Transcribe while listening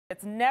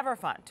It's never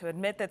fun to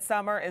admit that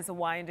summer is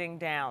winding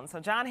down.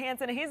 So Jon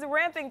Hansen, he's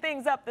ramping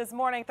things up this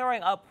morning,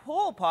 throwing a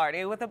pool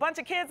party with a bunch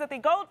of kids at the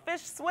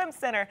Goldfish Swim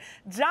Center.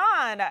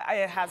 Jon,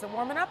 how's it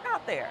warming up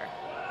out there?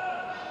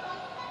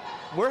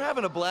 We're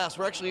having a blast.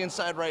 We're actually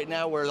inside right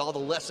now where all the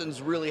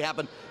lessons really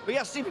happen. But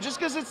yeah, Steve, just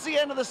because it's the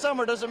end of the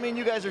summer doesn't mean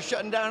you guys are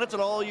shutting down. It's an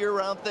all year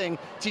round thing,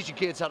 teaching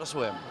kids how to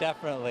swim.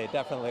 Definitely,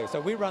 definitely.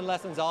 So we run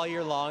lessons all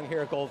year long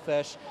here at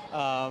Goldfish.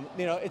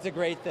 It's a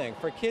great thing.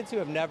 For kids who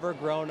have never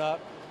grown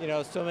up,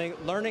 swimming,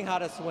 learning how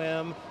to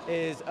swim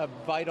is a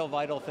vital,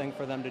 vital thing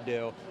for them to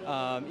do.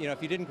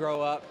 If you didn't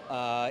grow up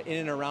in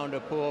and around a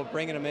pool,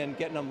 bringing them in,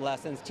 getting them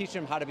lessons,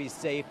 teaching them how to be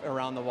safe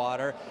around the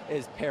water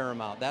is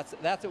paramount. That's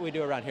what we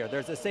do around here.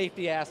 There's a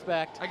safety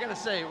aspect. I gotta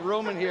say,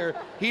 Roman here,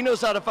 he knows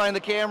how to find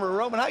the camera.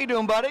 Roman, how you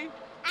doing, buddy?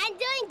 I'm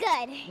doing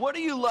good. What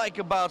do you like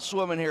about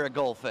swimming here at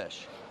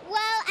Goldfish? Well,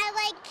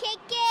 I like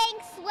kicking,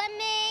 swimming.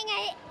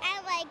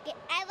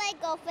 I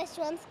like Goldfish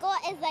Swim School.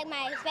 It's like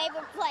my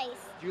favorite place.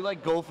 Do you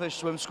like Goldfish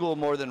Swim School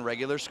more than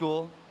regular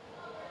school?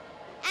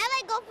 I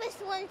like Goldfish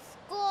Swim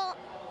School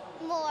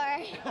more.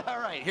 All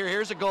right,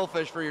 here's a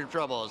goldfish for your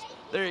troubles.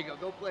 There you go.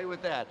 Go play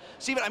with that.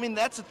 Steven,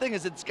 that's the thing,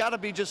 is it's got to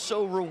be just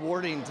so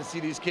rewarding to see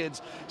these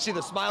kids, see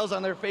the smiles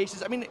on their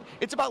faces.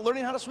 It's about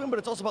learning how to swim, but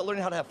it's also about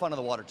learning how to have fun in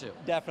the water too.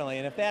 Definitely,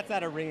 and if that's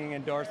not a ringing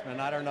endorsement,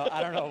 I don't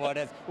know what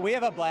is. We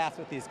have a blast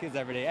with these kids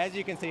every day. As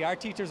you can see, our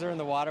teachers are in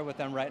the water with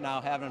them right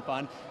now, having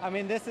fun.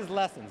 This is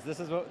lessons.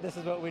 This is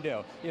what we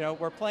do.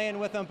 We're playing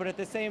with them, but at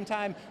the same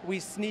time, we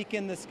sneak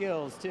in the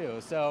skills too.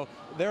 So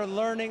they're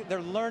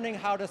learning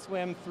how to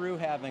swim through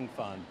having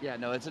fun. Yeah,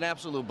 no, it's an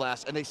absolute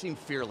blast, and they seem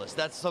fearless.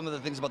 That's some of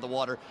the things about the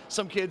water.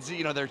 Some kids,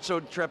 they're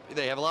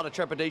they have a lot of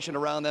trepidation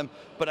around them,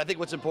 but I think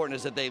what's important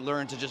is that they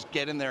learn to just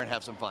get in there and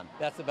have some fun.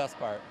 That's the best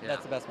part. Yeah.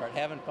 That's the best part.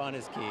 Having fun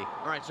is key.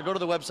 All right, so go to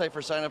the website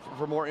for sign up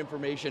for more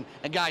information.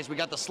 And guys, we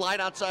got the slide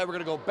outside. We're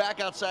gonna go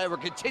back outside. We're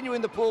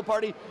continuing the pool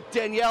party.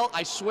 Danielle,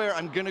 I swear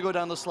I'm gonna go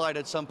down the slide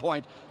at some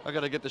point. I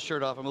gotta get the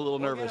shirt off. I'm a little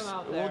nervous. Get 'em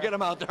out there. We'll get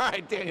them out there. All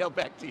right, Danielle,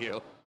 back to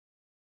you.